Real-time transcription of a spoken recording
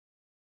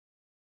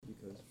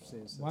for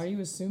saying sensitive. Why are you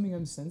assuming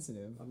I'm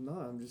sensitive? I'm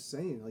not. I'm just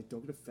saying, like,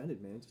 don't get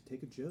offended, man. Just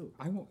take a joke.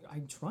 I won't.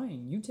 I'm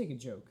trying. You take a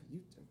joke.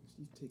 You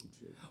take a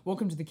joke.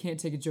 Welcome to the Can't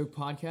Take a Joke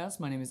podcast.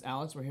 My name is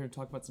Alex. We're here to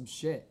talk about some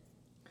shit.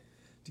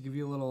 To give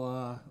you a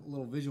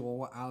little visual,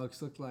 what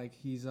Alex looked like,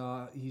 he's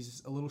a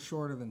little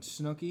shorter than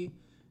Snooki,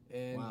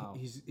 and Wow.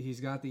 he's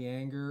got the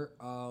anger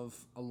of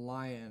a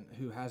lion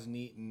who hasn't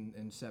eaten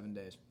in 7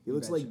 days. He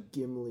looks like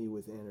Gimli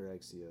with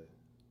anorexia.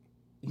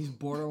 He's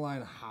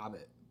borderline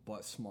Hobbit,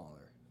 but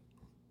smaller.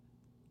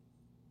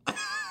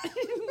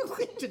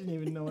 I didn't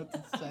even know what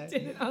to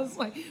say. I was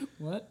like,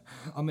 what?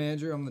 I'm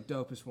Andrew. I'm the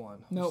dopest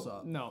one. What's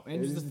up? No.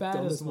 Andrew's the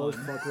dumbest fattest one.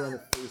 motherfucker on the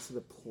face of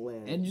the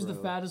planet. Andrew's the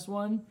bro. fattest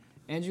one.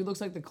 Andrew looks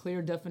like the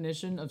clear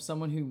definition of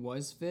someone who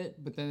was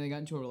fit, but then they got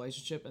into a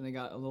relationship and they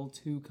got a little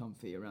too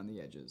comfy around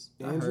the edges.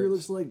 Andrew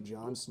looks like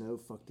Jon Snow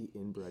fucked the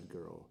inbred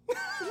girl.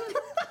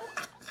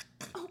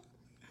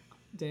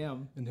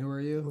 Damn. And who are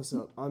you? What's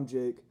up? I'm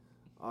Jake.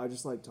 I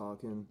just like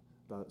talking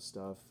about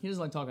stuff. He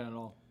doesn't like talking at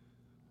all.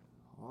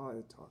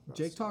 I talk about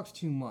Jake stuff. talks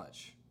too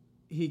much.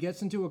 He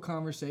gets into a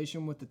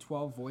conversation with the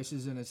 12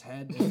 voices in his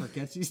head and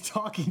forgets he's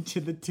talking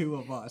to the two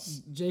of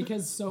us. Jake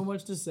has so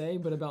much to say,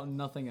 but about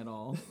nothing at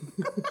all.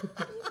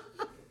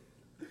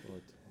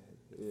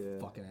 Yeah.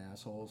 Fucking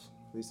assholes.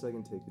 At least I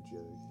can take a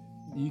joke.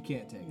 You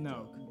can't take it.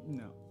 No.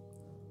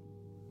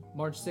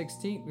 March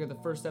 16th, we got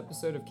the first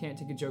episode of Can't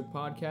Take a Joke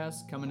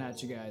podcast coming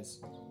at you guys.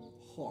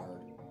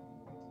 Hard.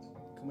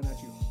 Coming at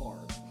you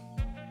hard.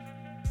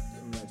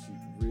 Coming at you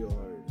real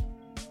hard.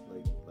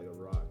 Like a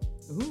rock.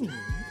 Ooh.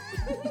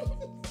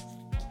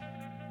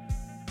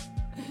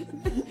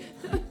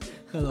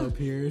 Hello,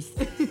 Pierce.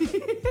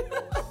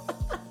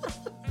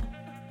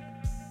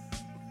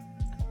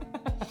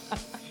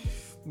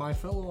 My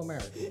fellow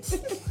Americans.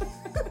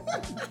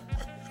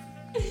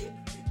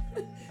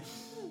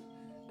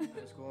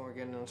 School, we're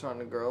getting into talking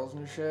to girls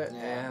and shit,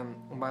 and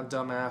my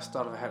dumb ass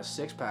thought if I had a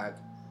six-pack,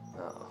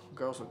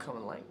 girls would come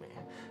and like me.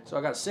 So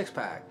I got a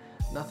six-pack.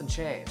 Nothing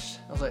changed.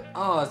 I was like,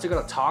 oh, I still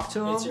gotta talk to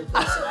him? It's your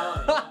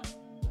personality.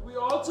 We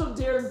all took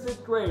DARE in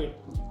 5th grade.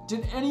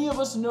 Did any of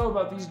us know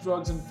about these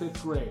drugs in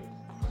 5th grade?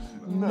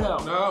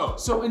 No.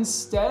 So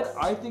instead,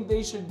 I think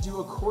they should do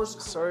a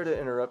course. Sorry to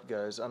interrupt,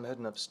 guys. I'm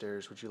heading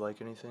upstairs. Would you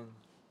like anything?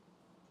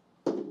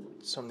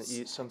 Something to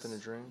eat, something to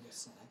drink?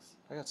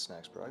 I got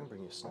snacks, bro. I can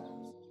bring you snacks.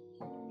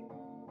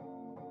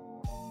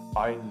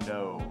 I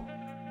know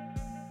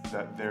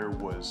that there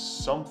was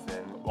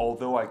something,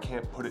 although I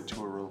can't put it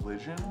to a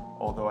religion,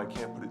 although I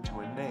can't put it to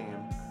a name,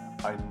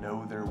 I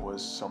know there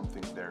was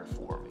something there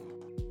for me.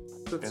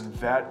 And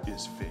that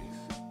is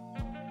faith.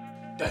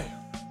 Damn.